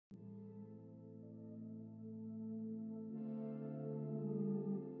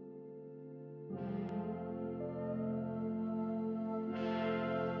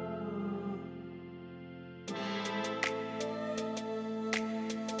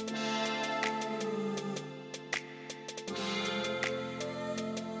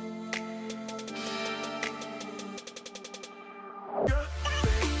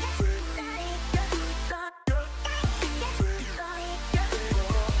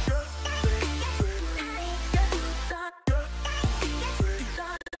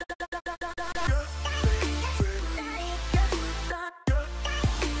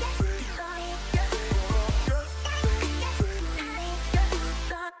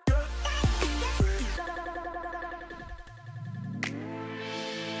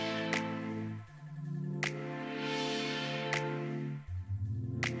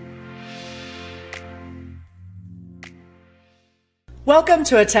Welcome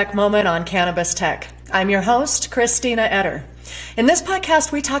to a Tech Moment on Cannabis Tech. I'm your host, Christina Etter. In this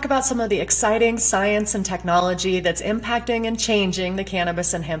podcast, we talk about some of the exciting science and technology that's impacting and changing the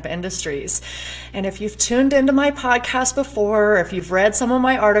cannabis and hemp industries. And if you've tuned into my podcast before, or if you've read some of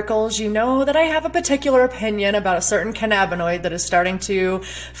my articles, you know that I have a particular opinion about a certain cannabinoid that is starting to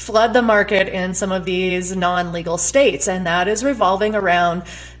flood the market in some of these non-legal states, and that is revolving around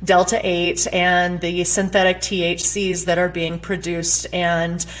Delta-8 and the synthetic THCs that are being produced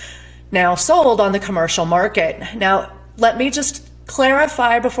and now sold on the commercial market. Now, let me just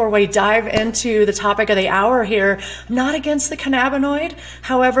clarify before we dive into the topic of the hour here. I'm not against the cannabinoid.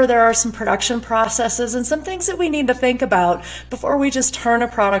 However, there are some production processes and some things that we need to think about before we just turn a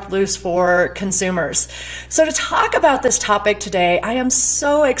product loose for consumers. So to talk about this topic today, I am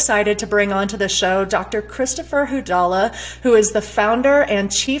so excited to bring onto the show Dr. Christopher Hudalla, who is the founder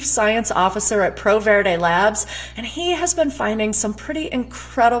and chief science officer at Pro Verde Labs. And he has been finding some pretty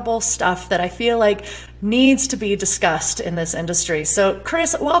incredible stuff that I feel like needs to be discussed in this industry. So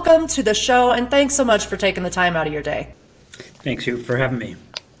Chris, welcome to the show, and thanks so much for taking the time out of your day. Thanks you for having me.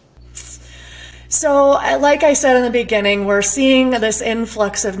 So like I said in the beginning, we're seeing this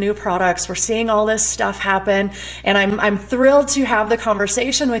influx of new products. We're seeing all this stuff happen, and I'm thrilled to have the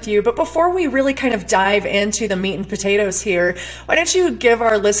conversation with you. But before we really kind of dive into the meat and potatoes here, why don't you give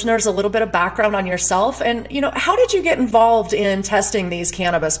our listeners a little bit of background on yourself and, how did you get involved in testing these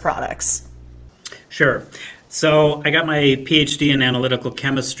cannabis products? Sure. So I got my PhD in analytical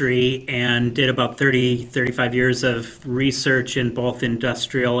chemistry and did about 35 years of research in both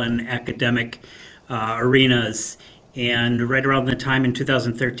industrial and academic arenas. And right around the time in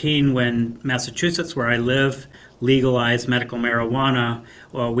 2013 when Massachusetts, where I live, legalized medical marijuana,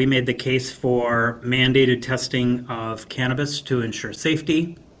 we made the case for mandated testing of cannabis to ensure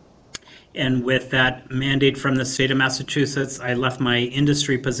safety. And with that mandate from the state of Massachusetts, I left my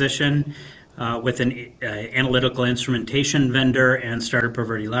industry position with an analytical instrumentation vendor and started Pro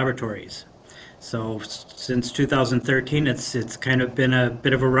Verde Laboratories. So since 2013, it's kind of been a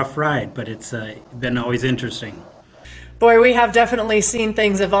bit of a rough ride, but it's been always interesting. Boy, we have definitely seen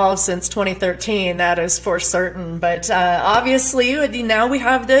things evolve since 2013, that is for certain. But obviously, now we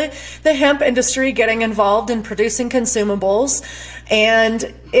have the hemp industry getting involved in producing consumables.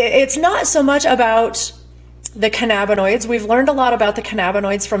 And it's not so much about the cannabinoids. We've learned a lot about the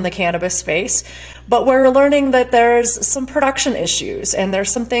cannabinoids from the cannabis space, but we're learning that there's some production issues and there's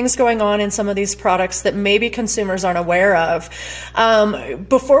some things going on in some of these products that maybe consumers aren't aware of.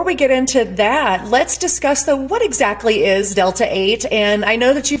 Before we get into that, let's discuss what exactly is Delta-8. And I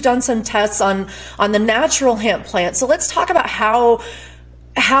know that you've done some tests on the natural hemp plant. So let's talk about how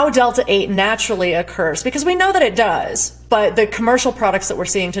Delta-8 naturally occurs, because we know that it does, but the commercial products that we're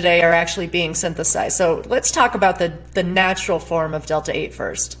seeing today are actually being synthesized. So let's talk about the natural form of Delta-8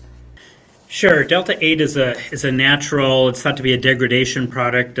 first. Sure. Delta-8 is a natural, it's thought to be a degradation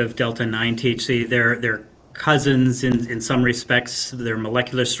product of Delta-9 THC. They're cousins in some respects. They're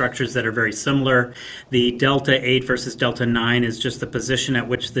molecular structures that are very similar. The Delta-8 versus Delta-9 is just the position at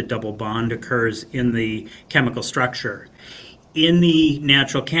which the double bond occurs in the chemical structure. In the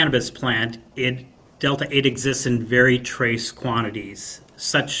natural cannabis plant, Delta-8 exists in very trace quantities,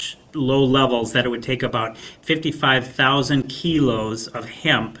 such low levels that it would take about 55,000 kilos of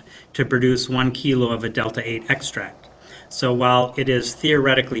hemp to produce 1 kilo of a Delta-8 extract. So while it is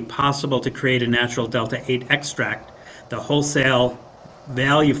theoretically possible to create a natural Delta-8 extract, the wholesale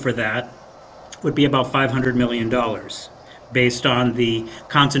value for that would be about $500 million. Based on the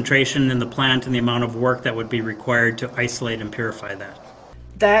concentration in the plant and the amount of work that would be required to isolate and purify that.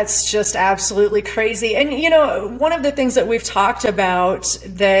 That's just absolutely crazy. And one of the things that we've talked about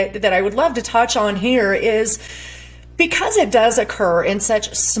that I would love to touch on here is, because it does occur in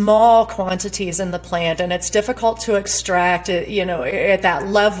such small quantities in the plant and it's difficult to extract it, at that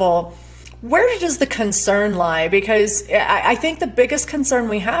level, where does the concern lie? Because I think the biggest concern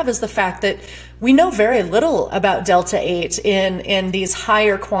we have is the fact that we know very little about Delta-8 in these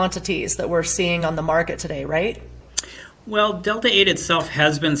higher quantities that we're seeing on the market today, right? Well, Delta-8 itself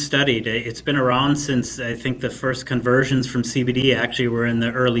has been studied. It's been around since, I think, the first conversions from CBD actually were in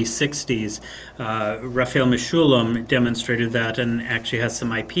the early 60s. Raphael Mechoulam demonstrated that and actually has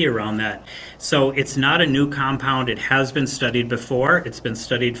some IP around that. So it's not a new compound. It has been studied before. It's been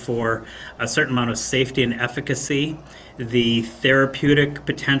studied for a certain amount of safety and efficacy. The therapeutic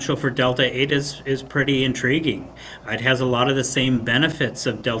potential for Delta-8 is pretty intriguing. It has a lot of the same benefits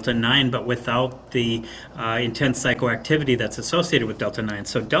of Delta-9, but without the intense psychoactivity that's associated with Delta-9.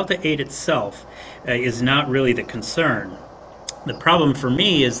 So Delta-8 itself is not really the concern. The problem for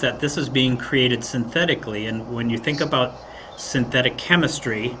me is that this is being created synthetically, and when you think about synthetic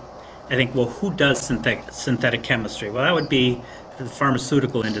chemistry, I think, well, who does synthetic chemistry? Well, that would be the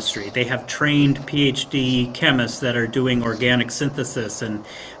pharmaceutical industry. They have trained PhD chemists that are doing organic synthesis and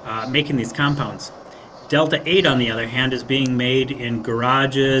making these compounds. Delta-8, on the other hand, is being made in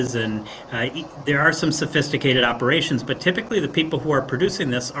garages, and there are some sophisticated operations, but typically the people who are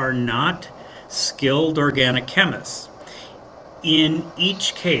producing this are not skilled organic chemists. In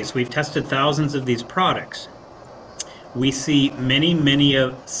each case, we've tested thousands of these products. We see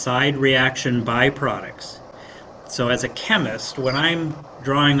many side reaction byproducts. So as a chemist, when I'm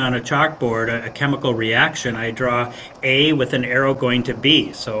drawing on a chalkboard a chemical reaction, I draw A with an arrow going to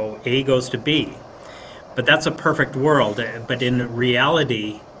B, so A goes to B. But that's a perfect world. But in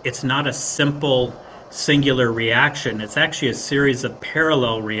reality, it's not a simple singular reaction. It's actually a series of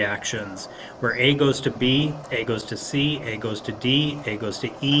parallel reactions where A goes to B, A goes to C, A goes to D, A goes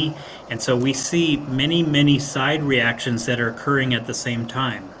to E. And so we see many side reactions that are occurring at the same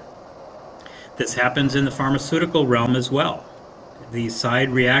time. This happens in the pharmaceutical realm as well. These side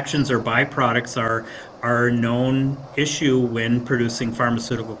reactions or byproducts are a known issue when producing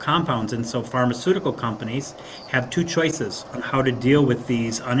pharmaceutical compounds. And so pharmaceutical companies have two choices on how to deal with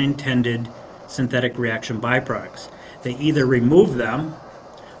these unintended synthetic reaction byproducts. They either remove them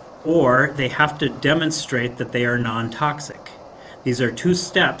or they have to demonstrate that they are non-toxic. These are two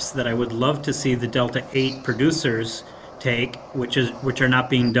steps that I would love to see the Delta-8 producers take, which are not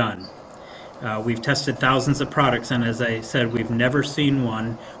being done. We've tested thousands of products, and as I said, we've never seen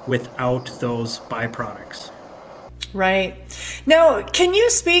one without those byproducts. Right. Now, can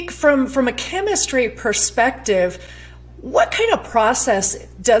you speak from a chemistry perspective? What kind of process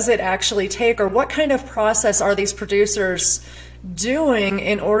does it actually take, or what kind of process are these producers doing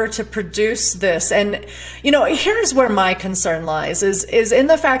in order to produce this? And here's where my concern lies is in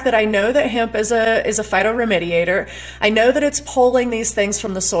the fact that I know that hemp is a phytoremediator. I know that it's pulling these things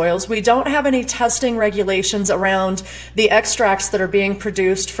from the soils. We don't have any testing regulations around the extracts that are being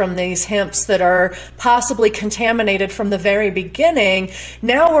produced from these hemps that are possibly contaminated from the very beginning.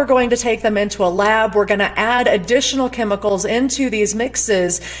 Now we're going to take them into a lab. We're going to add additional chemicals into these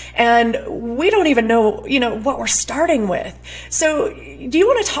mixes, and we don't even know what we're starting with. So do you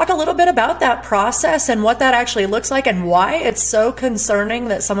want to talk a little bit about that process and what that actually looks like and why it's so concerning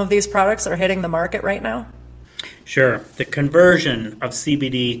that some of these products are hitting the market right now? Sure. The conversion of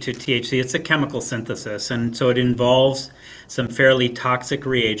CBD to THC, it's a chemical synthesis, and so it involves some fairly toxic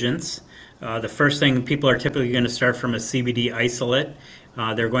reagents. The first thing, people are typically going to start from a CBD isolate.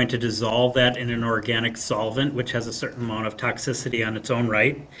 They're going to dissolve that in an organic solvent, which has a certain amount of toxicity on its own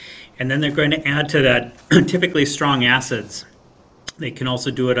right. And then they're going to add to that typically strong acids. They can also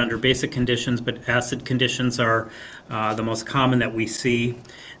do it under basic conditions, but acid conditions are the most common that we see.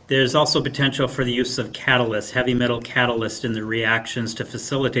 There's also potential for the use of catalysts, heavy metal catalyst in the reactions to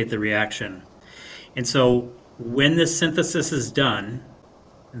facilitate the reaction. And so when this synthesis is done,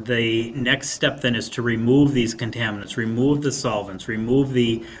 the next step then is to remove these contaminants, remove the solvents, remove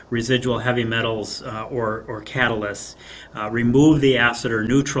the residual heavy metals or catalysts, remove the acid or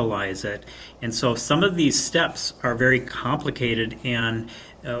neutralize it. And so some of these steps are very complicated, and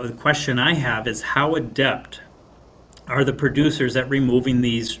the question I have is how adept are the producers at removing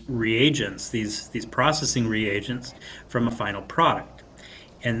these reagents, these processing reagents from a final product?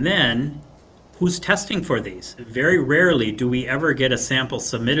 And then who's testing for these? Very rarely do we ever get a sample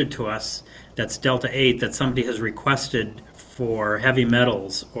submitted to us that's Delta-8 that somebody has requested for heavy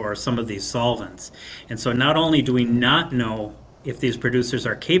metals or some of these solvents. And so not only do we not know if these producers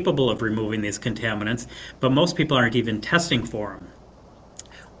are capable of removing these contaminants, but most people aren't even testing for them.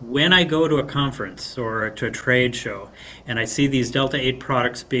 When I go to a conference or to a trade show and I see these Delta-8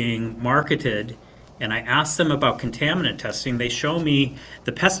 products being marketed and I ask them about contaminant testing, they show me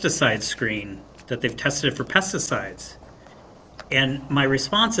the pesticide screen that they've tested for pesticides. And my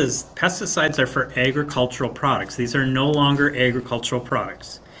response is pesticides are for agricultural products. These are no longer agricultural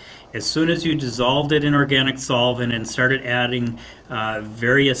products. As soon as you dissolved it in organic solvent and started adding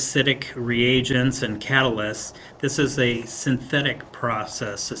very acidic reagents and catalysts, this is a synthetic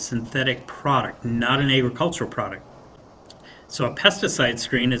process, a synthetic product, not an agricultural product. So a pesticide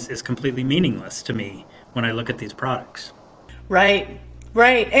screen is completely meaningless to me when I look at these products. Right.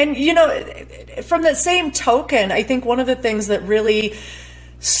 Right. And, from that same token, I think one of the things that really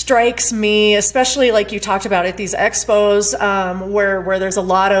strikes me, especially like you talked about at these expos, where there's a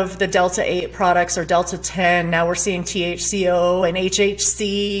lot of the Delta-8 products or Delta-10, now we're seeing THCO and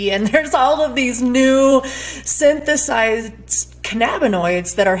HHC, and there's all of these new synthesized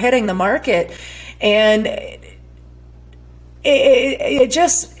cannabinoids that are hitting the market. And it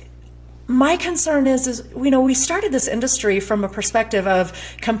just, my concern is, we started this industry from a perspective of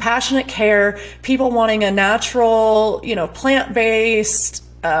compassionate care, people wanting a natural, plant-based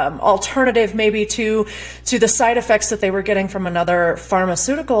alternative maybe to the side effects that they were getting from another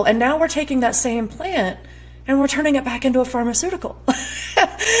pharmaceutical. And now we're taking that same plant and we're turning it back into a pharmaceutical.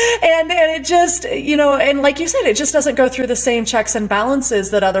 and it just, and like you said, it just doesn't go through the same checks and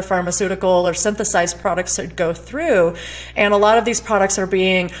balances that other pharmaceutical or synthesized products would go through. And a lot of these products are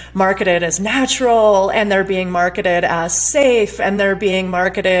being marketed as natural, and they're being marketed as safe, and they're being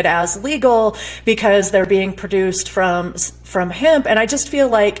marketed as legal because they're being produced from hemp. And I just feel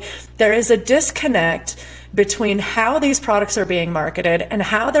like there is a disconnect between how these products are being marketed and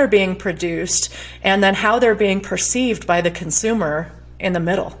how they're being produced, and then how they're being perceived by the consumer in the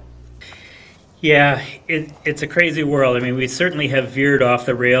middle. Yeah, it's a crazy world. I mean, we certainly have veered off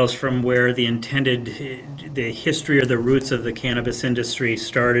the rails from where the history or the roots of the cannabis industry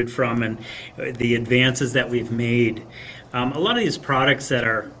started from, and the advances that we've made. A lot of these products that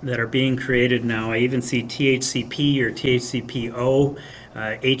are being created now, I even see THCP or THCPO,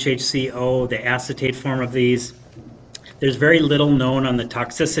 HHCO, the acetate form of these. There's very little known on the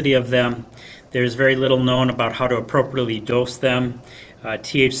toxicity of them. There's very little known about how to appropriately dose them.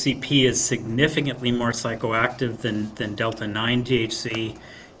 THCP is significantly more psychoactive than Delta-9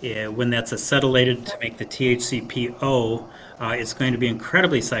 THC. When that's acetylated to make the THCPO, it's going to be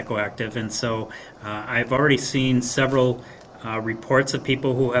incredibly psychoactive. And so I've already seen several reports of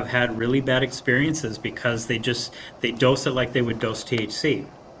people who have had really bad experiences because they dose it like they would dose THC.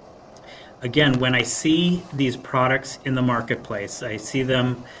 Again, when I see these products in the marketplace, I see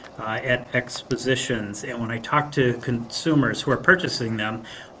them at expositions, and when I talk to consumers who are purchasing them,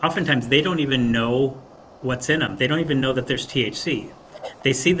 oftentimes they don't even know what's in them. They don't even know that there's THC.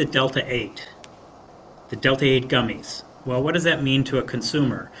 They see the Delta-8, the Delta-8 gummies. Well, what does that mean to a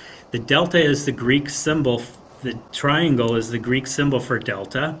consumer? The Delta is the Greek symbol. The triangle is the Greek symbol for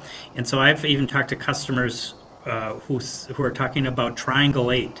Delta. And so I've even talked to customers who are talking about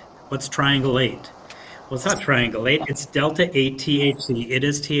Triangle 8. What's Triangle 8? Well, it's not Triangle 8. It's Delta-8 THC. It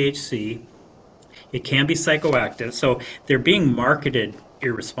is THC. It can be psychoactive. So they're being marketed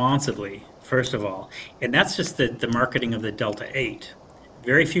irresponsibly, first of all. And that's just the marketing of the Delta-8.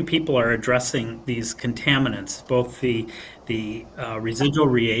 Very few people are addressing these contaminants, both the residual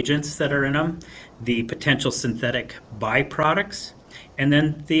reagents that are in them, the potential synthetic byproducts, and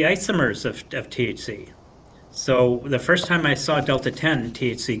then the isomers of THC. So the first time I saw Delta-10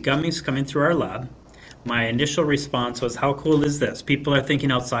 THC gummies coming through our lab, my initial response was, how cool is this? People are thinking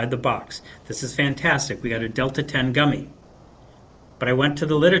outside the box. This is fantastic. We got a Delta-10 gummy. But I went to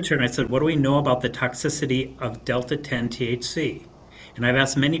the literature and I said, what do we know about the toxicity of Delta-10 THC? And I've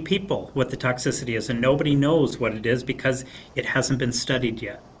asked many people what the toxicity is, and nobody knows what it is because it hasn't been studied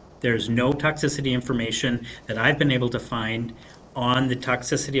yet. There's no toxicity information that I've been able to find on the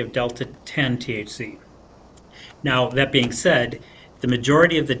toxicity of Delta-10 THC. Now, that being said, the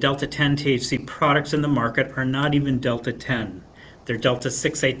majority of the Delta-10 THC products in the market are not even Delta-10. They're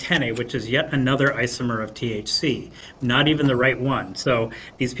Delta-6A-10A, which is yet another isomer of THC, not even the right one. So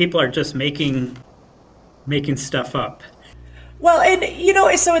these people are just making stuff up. Well,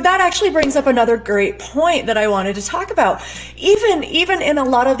 and so that actually brings up another great point that I wanted to talk about. Even in a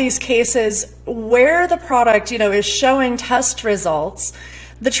lot of these cases where the product, is showing test results,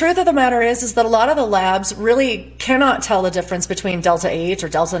 the truth of the matter is that a lot of the labs really cannot tell the difference between Delta-8 or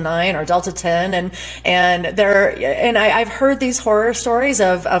Delta-9 or Delta-10, and I've heard these horror stories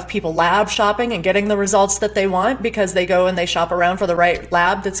of people lab shopping and getting the results that they want because they go and they shop around for the right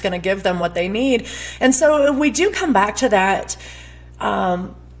lab that's going to give them what they need. And so we do come back to that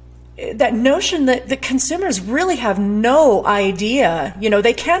that notion that the consumers really have no idea.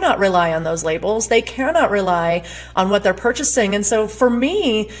 They cannot rely on those labels. They cannot rely on what they're purchasing. And so for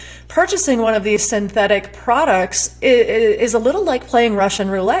me, purchasing one of these synthetic products is a little like playing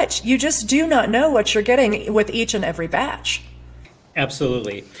Russian roulette. You just do not know what you're getting with each and every batch.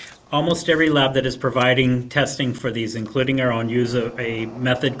 Absolutely. Almost every lab that is providing testing for these, including our own, use a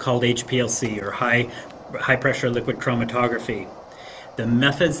method called HPLC, or high pressure liquid chromatography. The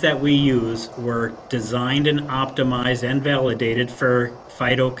methods that we use were designed and optimized and validated for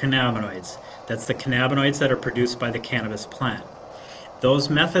phytocannabinoids. That's the cannabinoids that are produced by the cannabis plant. Those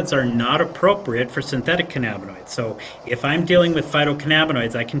methods are not appropriate for synthetic cannabinoids. So if I'm dealing with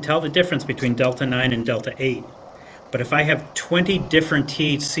phytocannabinoids, I can tell the difference between Delta-9 and Delta-8. But if I have 20 different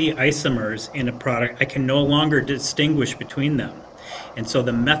THC isomers in a product, I can no longer distinguish between them. And so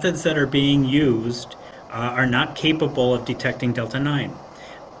the methods that are being used are not capable of detecting Delta-9.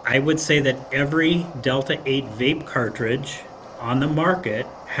 I would say that every Delta-8 vape cartridge on the market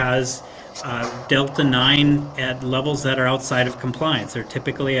has Delta-9 at levels that are outside of compliance. They're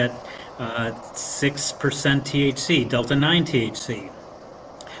typically at 6% THC, Delta-9 THC.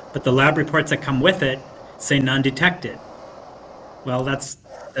 But the lab reports that come with it say none detected. Well, that's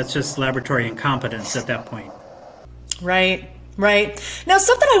just laboratory incompetence at that point. Right. Right. Now,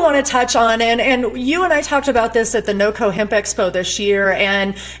 something I want to touch on, and you and I talked about this at the NOCO Hemp Expo this year,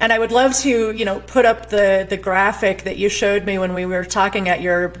 and I would love to, put up the graphic that you showed me when we were talking at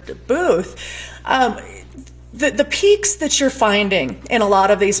your booth. The peaks that you're finding in a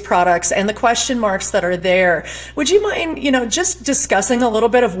lot of these products and the question marks that are there, would you mind, just discussing a little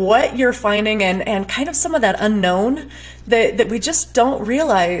bit of what you're finding and kind of some of that unknown that we just don't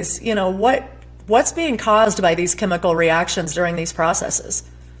realize, what's being caused by these chemical reactions during these processes?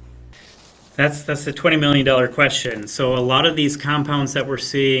 That's the $20 million question. So a lot of these compounds that we're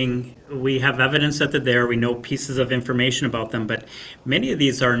seeing, we have evidence that they're there. We know pieces of information about them, but many of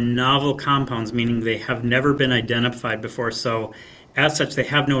these are novel compounds, meaning they have never been identified before. So as such, they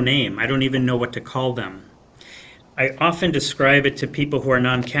have no name. I don't even know what to call them. I often describe it to people who are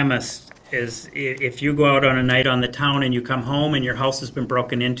non-chemists is if you go out on a night on the town and you come home and your house has been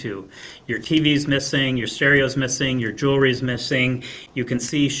broken into, your TV's missing, your stereo's missing, your jewelry's missing, you can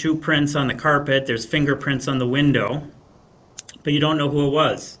see shoe prints on the carpet, there's fingerprints on the window, but you don't know who it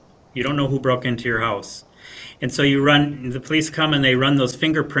was. You don't know who broke into your house. And so the police come and they run those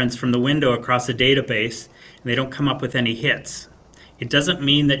fingerprints from the window across a database, and they don't come up with any hits. It doesn't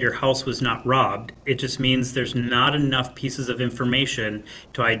mean that your house was not robbed. It just means there's not enough pieces of information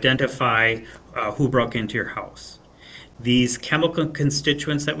to identify who broke into your house. These chemical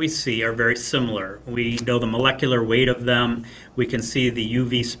constituents that we see are very similar. We know the molecular weight of them. We can see the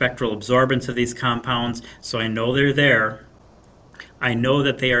UV spectral absorbance of these compounds, so I know they're there. I know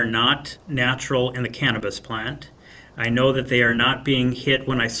that they are not natural in the cannabis plant. I know that they are not being hit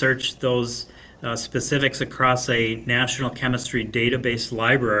when I search those specifics across a national chemistry database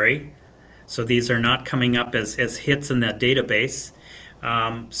library. So these are not coming up as hits in that database.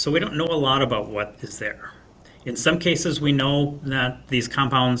 So we don't know a lot about what is there. In some cases, we know that these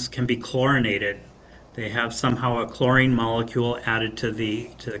compounds can be chlorinated. They have somehow a chlorine molecule added to the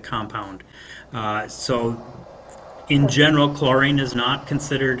compound. So in general, chlorine is not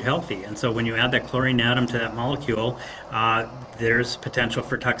considered healthy. And so when you add that chlorine atom to that molecule, there's potential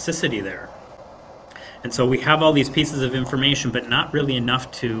for toxicity there. And so we have all these pieces of information, but not really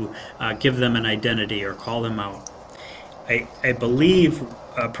enough to give them an identity or call them out. I believe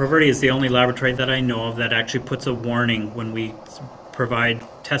Pro Verde is the only laboratory that I know of that actually puts a warning when we provide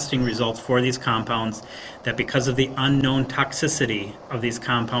testing results for these compounds that because of the unknown toxicity of these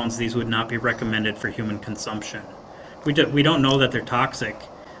compounds, these would not be recommended for human consumption. We don't know that they're toxic,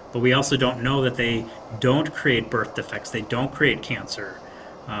 but we also don't know that they don't create birth defects, they don't create cancer.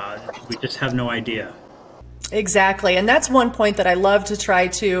 We just have no idea. Exactly, and that's one point that I love to try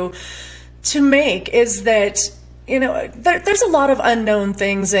to make is that there's a lot of unknown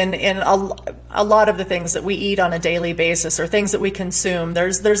things in a lot of the things that we eat on a daily basis or things that we consume.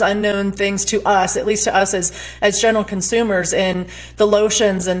 There's unknown things to us, at least to us as general consumers, in the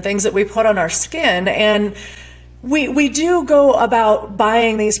lotions and things that we put on our skin. And we do go about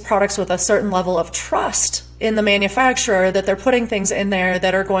buying these products with a certain level of trust in the manufacturer that they're putting things in there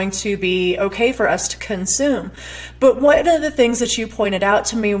that are going to be okay for us to consume. But one of the things that you pointed out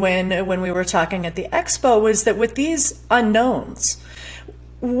to me when we were talking at the expo was that with these unknowns,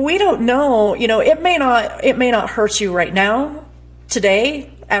 we don't know, it may not hurt you right now,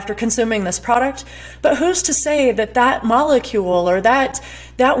 today, after consuming this product, but who's to say that that molecule or that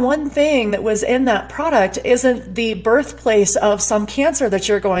one thing that was in that product isn't the birthplace of some cancer that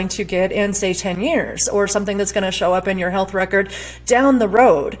you're going to get in, say, 10 years, or something that's going to show up in your health record down the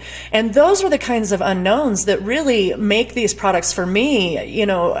road. And those are the kinds of unknowns that really make these products, for me,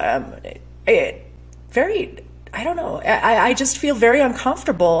 very, I don't know, I just feel very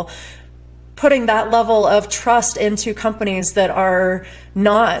uncomfortable putting that level of trust into companies that are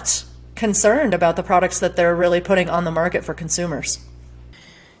not concerned about the products that they're really putting on the market for consumers.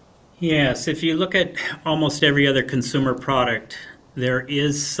 Yes, if you look at almost every other consumer product, there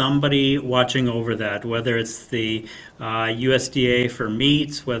is somebody watching over that, whether it's the USDA for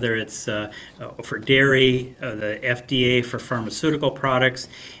meats, whether it's for dairy, the FDA for pharmaceutical products.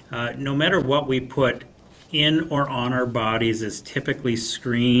 No matter what we put in or on our bodies is typically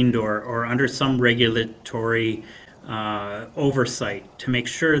screened or under some regulatory oversight to make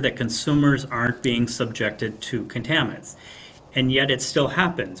sure that consumers aren't being subjected to contaminants. And yet it still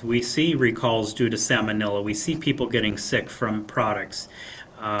happens. We see recalls due to salmonella. We see people getting sick from products.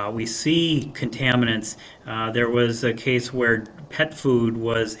 We see contaminants. There was a case where pet food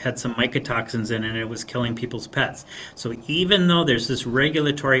had some mycotoxins in it and it was killing people's pets. So even though there's this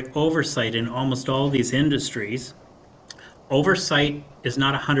regulatory oversight in almost all these industries, oversight is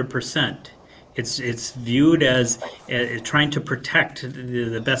not 100%. It's viewed as trying to protect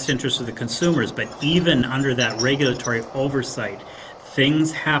the best interests of the consumers, but even under that regulatory oversight,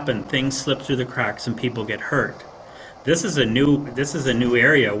 things happen, things slip through the cracks, and people get hurt. This is a new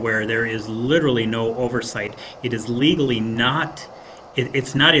area where there is literally no oversight. It is legally not.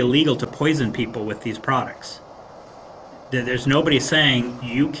 It's not illegal to poison people with these products. There's nobody saying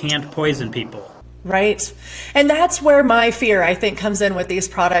you can't poison people. Right. And that's where my fear, I think, comes in with these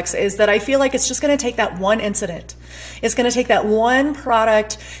products, is that I feel like it's just going to take that one incident. It's going to take that one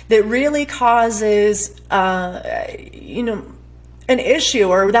product that really causes, an issue,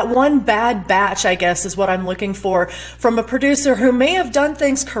 or that one bad batch, I guess, is what I'm looking for from a producer who may have done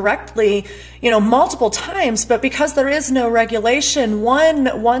things correctly, multiple times, but because there is no regulation,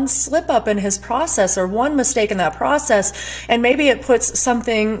 one slip up in his process or one mistake in that process, and maybe it puts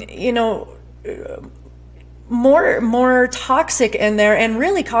something, more toxic in there and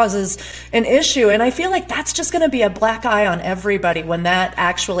really causes an issue. And I feel like that's just going to be a black eye on everybody when that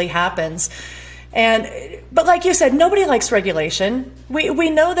actually happens. But like you said, nobody likes regulation. We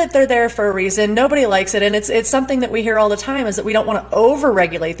know that they're there for a reason. Nobody likes it. And it's something that we hear all the time, is that we don't want to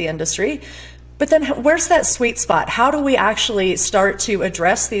over-regulate the industry. But then where's that sweet spot? How do we actually start to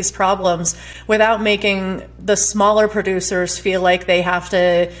address these problems without making the smaller producers feel like they have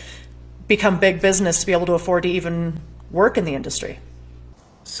to become big business to be able to afford to even work in the industry?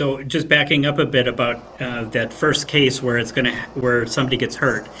 So just backing up a bit about that first case where where somebody gets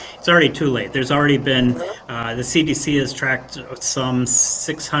hurt, it's already too late. There's already been, the CDC has tracked some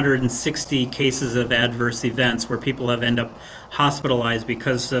 660 cases of adverse events where people have ended up hospitalized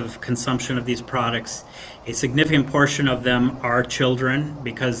because of consumption of these products. A significant portion of them are children,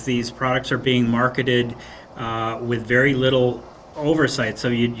 because these products are being marketed with very little oversight. So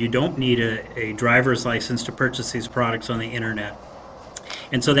you don't need a driver's license to purchase these products on the internet.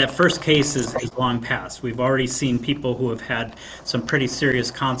 And so that first case is long past. We've already seen people who have had some pretty serious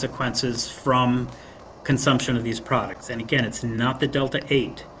consequences from consumption of these products. And again, it's not the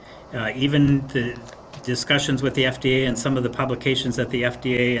Delta-8. Even the discussions with the FDA and some of the publications that the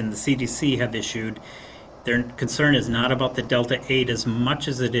FDA and the CDC have issued, their concern is not about the Delta-8 as much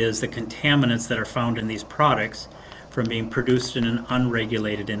as it is the contaminants that are found in these products from being produced in an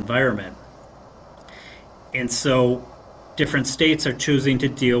unregulated environment. And so different states are choosing to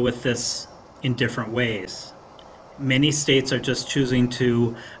deal with this in different ways. Many states are just choosing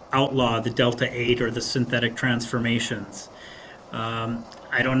to outlaw the Delta-8 or the synthetic transformations.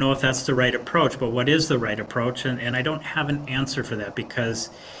 I don't know if that's the right approach, but what is the right approach? And I don't have an answer for that, because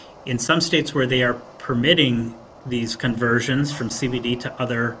in some states where they are permitting these conversions from CBD to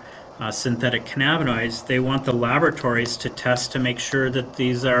other synthetic cannabinoids, they want the laboratories to test to make sure that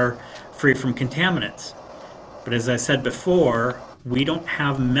these are free from contaminants. But as I said before, we don't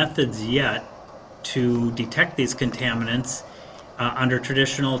have methods yet to detect these contaminants under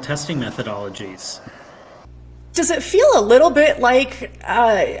traditional testing methodologies. Does it feel a little bit like,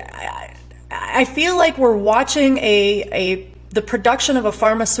 I feel like we're watching the production of a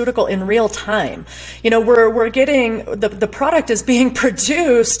pharmaceutical in real time. We're getting, the product is being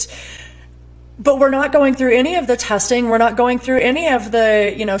produced, but we're not going through any of the testing. We're not going through any of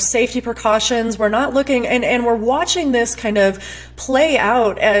the, safety precautions. We're not looking, and we're watching this kind of play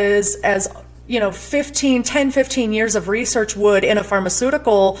out as 10-15 years of research would in a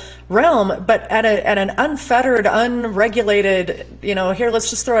pharmaceutical realm, but at an unfettered, unregulated, here, let's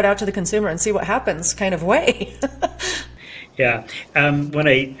just throw it out to the consumer and see what happens kind of way. Yeah. When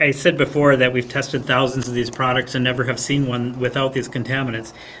I said before that we've tested thousands of these products and never have seen one without these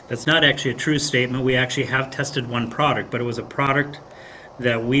contaminants, that's not actually a true statement. We actually have tested one product, but it was a product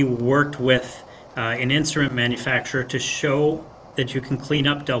that we worked with an instrument manufacturer to show that you can clean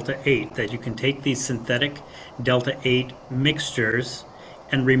up Delta-8, that you can take these synthetic Delta-8 mixtures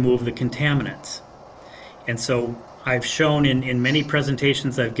and remove the contaminants. And so I've shown in many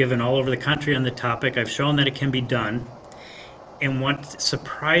presentations I've given all over the country on the topic, I've shown that it can be done. And what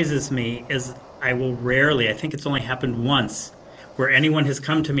surprises me is I think it's only happened once, where anyone has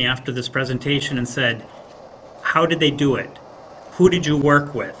come to me after this presentation and said, how did they do it? Who did you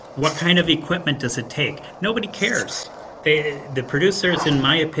work with? What kind of equipment does it take? Nobody cares. The producers, in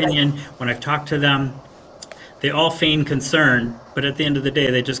my opinion, when I've talked to them, they all feign concern, but at the end of the day,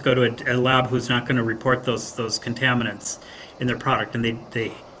 they just go to a lab who's not going to report those contaminants in their product. And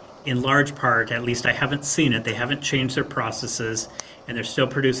they in large part, at least I haven't seen it, they haven't changed their processes, and they're still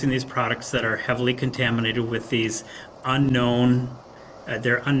producing these products that are heavily contaminated with these unknown,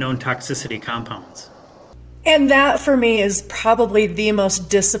 they're unknown toxicity compounds. And that for me is probably the most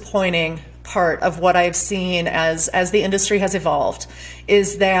disappointing part of what I've seen as the industry has evolved,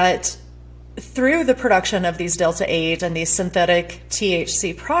 is that through the production of these Delta-8 and these synthetic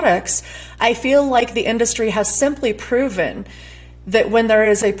THC products, I feel like the industry has simply proven that when there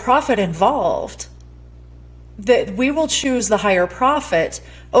is a profit involved, that we will choose the higher profit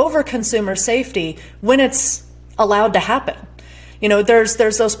over consumer safety when it's allowed to happen. You know, there's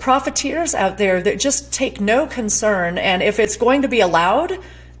those profiteers out there that just take no concern, and if it's going to be allowed,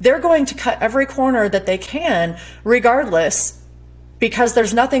 they're going to cut every corner that they can, regardless, because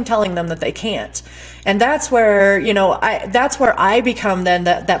there's nothing telling them that they can't. And that's where, you know, that's where I become then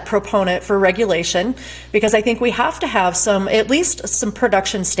that proponent for regulation, because I think we have to have at least some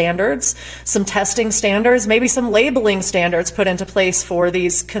production standards, some testing standards, maybe some labeling standards put into place for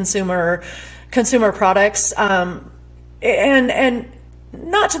these consumer products. And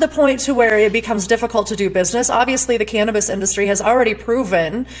not to the point to where it becomes difficult to do business. Obviously, the cannabis industry has already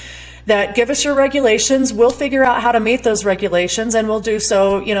proven that give us your regulations, we'll figure out how to meet those regulations, and we'll do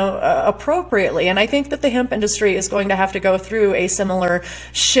so, you know, appropriately. And I think that the hemp industry is going to have to go through a similar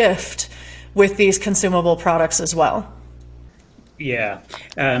shift with these consumable products as well. Yeah,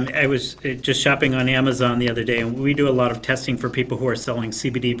 I was just shopping on Amazon the other day, and we do a lot of testing for people who are selling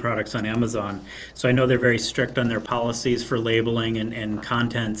CBD products on Amazon. So I know they're very strict on their policies for labeling and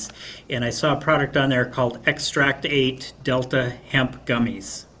contents. And I saw a product on there called Extract 8 Delta Hemp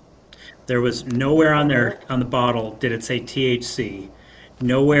Gummies. There was nowhere on the bottle did it say THC.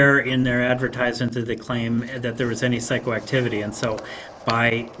 Nowhere in their advertisement did they claim that there was any psychoactivity. And so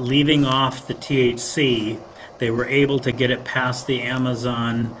by leaving off the THC, they were able to get it past the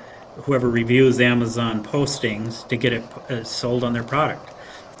Amazon, whoever reviews Amazon postings, to get it sold on their product.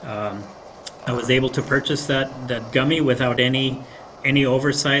 I was able to purchase that gummy without any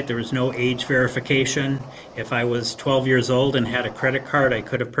oversight. There was no age verification. If I was 12 years old and had a credit card, I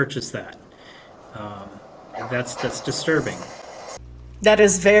could have purchased that. That's disturbing. That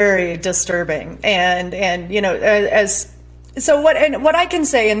is very disturbing, and you know, what I can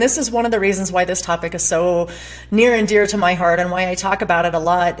say, and this is one of the reasons why this topic is so near and dear to my heart, and why I talk about it a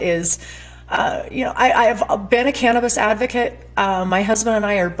lot, is, you know, I've been a cannabis advocate. My husband and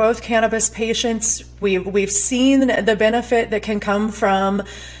I are both cannabis patients. We've seen the benefit that can come from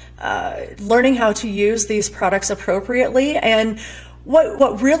learning how to use these products appropriately. And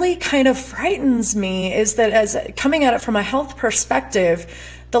what really kind of frightens me is that, as coming at it from a health perspective,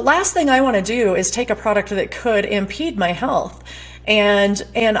 the last thing I want to do is take a product that could impede my health. And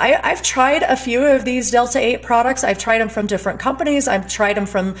I've tried a few of these Delta-8 products. I've tried them from different companies. I've tried them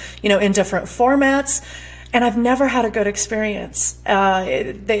from, you know, in different formats, and I've never had a good experience.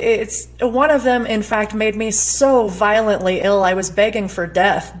 It's one of them, in fact, made me so violently ill. I was begging for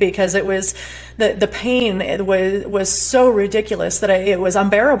death because it was the pain. It was so ridiculous that it was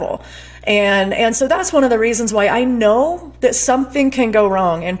unbearable. And so that's one of the reasons why I know that something can go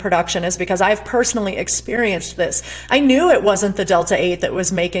wrong in production, is because I've personally experienced this. I knew it wasn't the Delta-8 that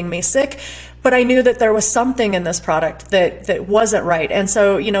was making me sick, but I knew that there was something in this product that wasn't right. And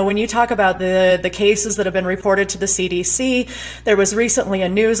so, you know, when you talk about the cases that have been reported to the CDC, there was recently a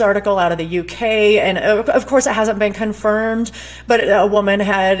news article out of the UK, and of course it hasn't been confirmed, but a woman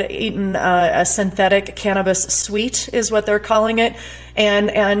had eaten a synthetic cannabis sweet, is what they're calling it,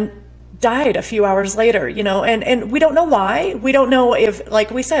 and died a few hours later, you know, and we don't know why. We don't know if, like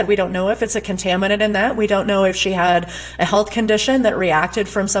we said, we don't know if it's a contaminant in that. We don't know if she had a health condition that reacted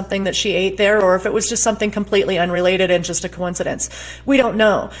from something that she ate there, or if it was just something completely unrelated and just a coincidence. We don't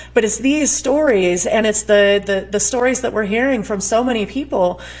know. But it's these stories, and it's the stories that we're hearing from so many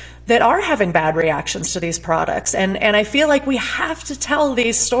people that are having bad reactions to these products. And I feel like we have to tell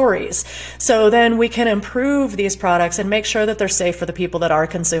these stories so then we can improve these products and make sure that they're safe for the people that are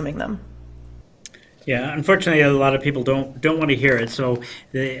consuming them. Yeah, unfortunately, a lot of people don't want to hear it. So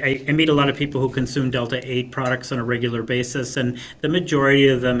I meet a lot of people who consume Delta-8 products on a regular basis, and the majority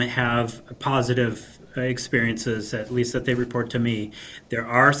of them have positive experiences, at least that they report to me. There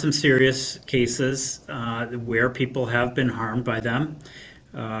are some serious cases where people have been harmed by them.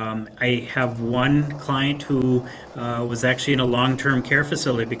 I have one client who was actually in a long-term care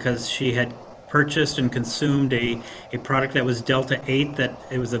facility because she had purchased and consumed a product that was Delta-8, that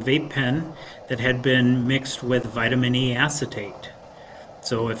it was a vape pen that had been mixed with vitamin E acetate.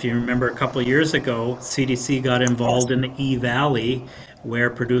 So if you remember a couple of years ago, CDC got involved in the E Valley, where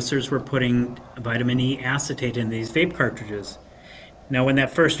producers were putting vitamin E acetate in these vape cartridges. Now, when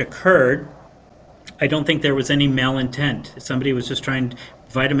that first occurred, I don't think there was any malintent. Somebody was just trying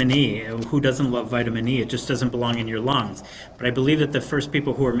vitamin E. Who doesn't love vitamin E? It just doesn't belong in your lungs. But I believe that the first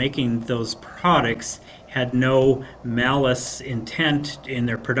people who were making those products had no malice intent in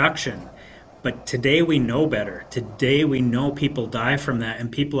their production. But today we know better. Today we know people die from that,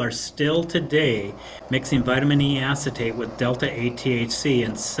 and people are still today mixing vitamin E acetate with Delta-8 THC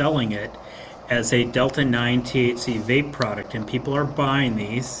and selling it as a Delta-9 THC vape product. And people are buying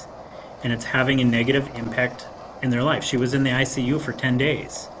these, and it's having a negative impact in their life. She was in the ICU for 10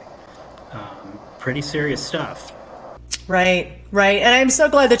 days. Pretty serious stuff. Right, right. And I'm so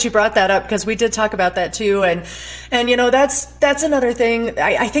glad that you brought that up, because we did talk about that too. And you know, that's another thing.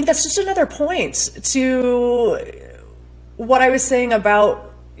 I think that's just another point to what I was saying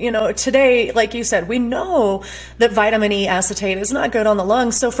about, you know, today, like you said, we know that vitamin E acetate is not good on the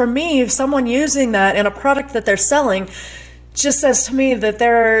lungs. So for me, if someone using that in a product that they're selling just says to me that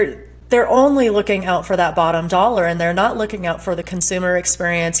they're only looking out for that bottom dollar, and they're not looking out for the consumer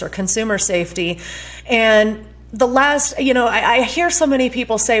experience or consumer safety. And the last, you know, I hear so many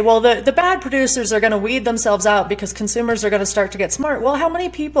people say, well, the bad producers are going to weed themselves out because consumers are going to start to get smart. Well, how many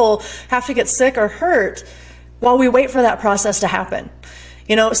people have to get sick or hurt while we wait for that process to happen?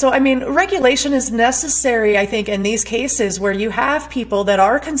 You know, so I mean, regulation is necessary, I think, in these cases where you have people that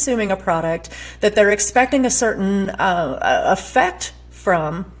are consuming a product that they're expecting a certain effect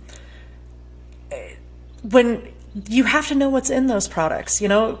from. When you have to know what's in those products, you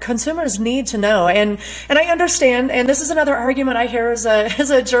know, consumers need to know. And I understand, and this is another argument I hear as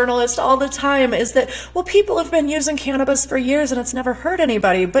a journalist all the time, is that, well, people have been using cannabis for years and it's never hurt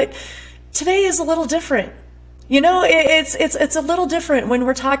anybody. But today is a little different. You know, it's a little different when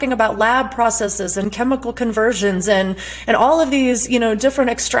we're talking about lab processes and chemical conversions and all of these, you know,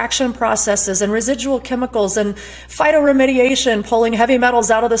 different extraction processes and residual chemicals and phytoremediation, pulling heavy metals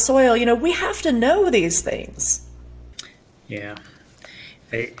out of the soil. You know, we have to know these things. Yeah.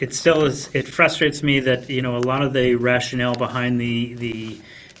 It still is, it frustrates me that, you know, a lot of the rationale behind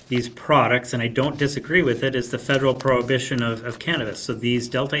these products, and I don't disagree with it, is the federal prohibition of cannabis. So these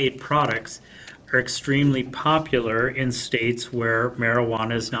Delta-8 products are extremely popular in states where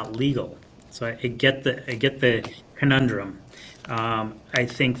marijuana is not legal. So I get the conundrum. I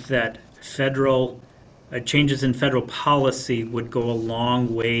think that federal changes in federal policy would go a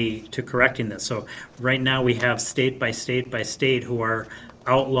long way to correcting this. So right now we have state by state who are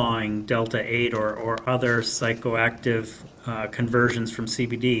outlawing Delta-8 or other psychoactive conversions from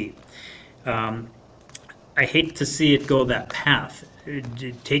CBD. I hate to see it go that path.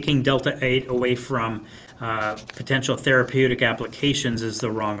 Taking Delta-8 away from potential therapeutic applications is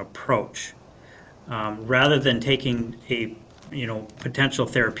the wrong approach. Rather than taking a potential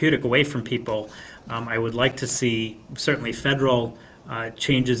therapeutic away from people, I would like to see certainly federal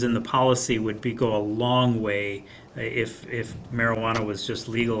changes in the policy would go a long way if marijuana was just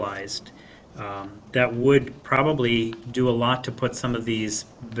legalized. That would probably do a lot to put some of these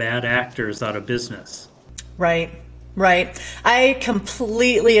bad actors out of business. Right. Right. I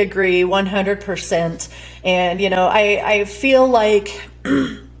completely agree 100%. And, you know, I feel like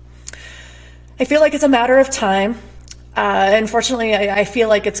it's a matter of time. Unfortunately, I feel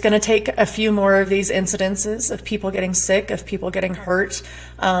like it's going to take a few more of these incidences of people getting sick, of people getting hurt,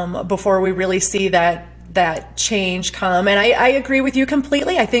 before we really see that change come. And I agree with you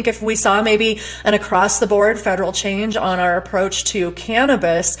completely. I think if we saw maybe an across-the-board federal change on our approach to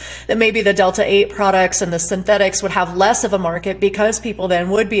cannabis, that maybe the Delta-8 products and the synthetics would have less of a market, because people then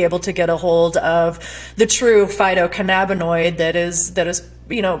would be able to get a hold of the true phytocannabinoid that is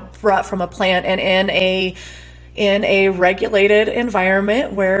brought from a plant and in a regulated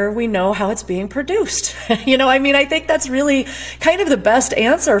environment where we know how it's being produced. I think that's really kind of the best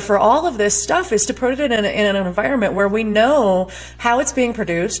answer for all of this stuff, is to put it in an environment where we know how it's being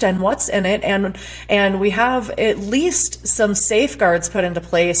produced and what's in it, and we have at least some safeguards put into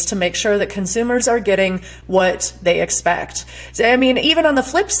place to make sure that consumers are getting what they expect. Even on the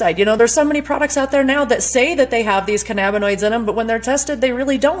flip side, there's so many products out there now that say that they have these cannabinoids in them, but when they're tested, they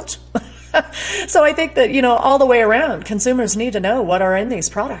really don't. So I think that, all the way around, consumers need to know what are in these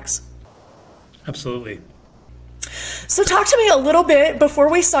products. Absolutely. So talk to me a little bit before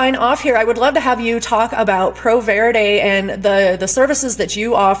we sign off here. I would love to have you talk about Pro Verde and the services that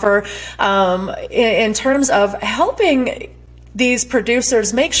you offer in terms of helping these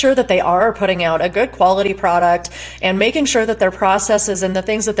producers make sure that they are putting out a good quality product and making sure that their processes and the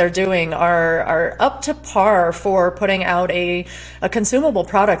things that they're doing are up to par for putting out a consumable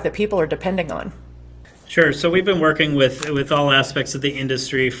product that people are depending on. Sure. So we've been working with all aspects of the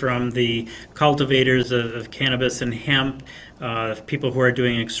industry, from the cultivators of cannabis and hemp, people who are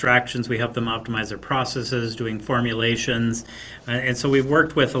doing extractions. We help them optimize their processes, doing formulations. And so we've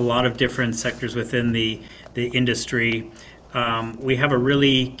worked with a lot of different sectors within the industry. We have a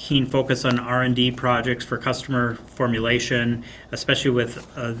really keen focus on R&D projects for customer formulation, especially with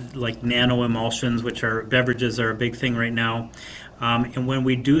like nano emulsions, which are beverages are a big thing right now. And when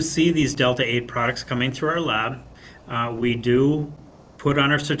we do see these Delta-8 products coming through our lab, we do put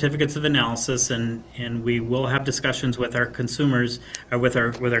on our certificates of analysis, and we will have discussions with our consumers, or with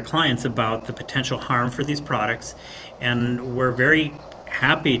our clients, about the potential harm for these products. And we're very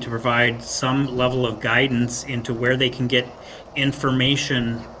happy to provide some level of guidance into where they can get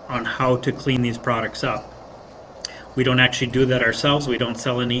information on how to clean these products up. We don't actually do that ourselves. We don't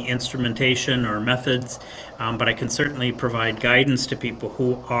sell any instrumentation or methods, but I can certainly provide guidance to people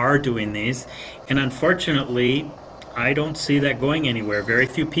who are doing these. And unfortunately, I don't see that going anywhere. Very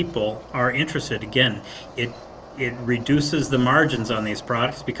few people are interested. Again, it reduces the margins on these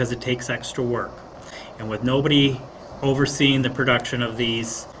products because it takes extra work. And with nobody overseeing the production of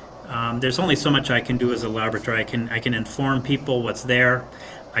these, there's only so much I can do as a laboratory. I can inform people what's there.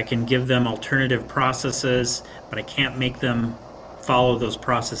 I can give them alternative processes, but I can't make them follow those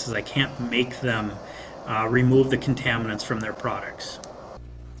processes. I can't make them remove the contaminants from their products.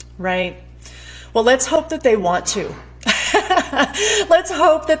 Right. Well, let's hope that they want to. Let's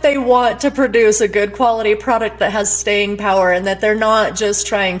hope that they want to produce a good quality product that has staying power, and that they're not just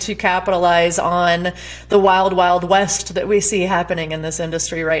trying to capitalize on the wild, wild west that we see happening in this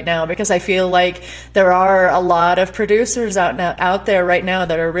industry right now. Because I feel like there are a lot of producers out there right now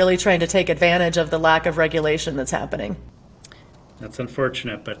that are really trying to take advantage of the lack of regulation that's happening. That's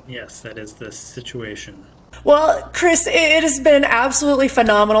unfortunate, but yes, that is the situation. Well, Chris, it has been absolutely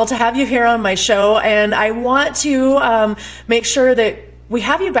phenomenal to have you here on my show, and I want to make sure that we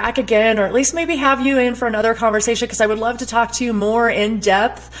have you back again, or at least maybe have you in for another conversation, because I would love to talk to you more in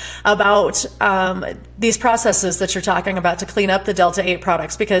depth about these processes that you're talking about to clean up the Delta-8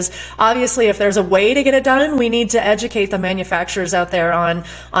 products. Because obviously, if there's a way to get it done, we need to educate the manufacturers out there on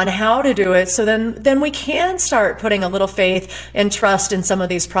how to do it. So then we can start putting a little faith and trust in some of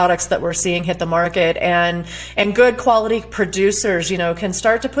these products that we're seeing hit the market, and good quality producers, can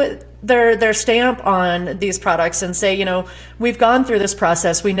start to put their stamp on these products and say, we've gone through this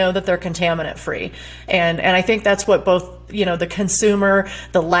process. We know that they're contaminant free. And I think that's what both, the consumer,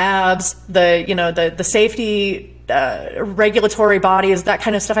 the labs, the safety regulatory bodies, that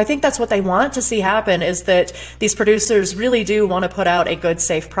kind of stuff. I think that's what they want to see happen, is that these producers really do want to put out a good,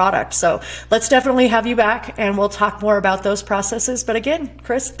 safe product. So let's definitely have you back, and we'll talk more about those processes. But again,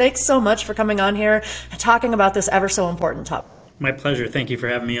 Chris, thanks so much for coming on here and talking about this ever so important topic. My pleasure. Thank you for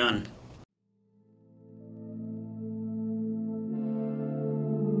having me on.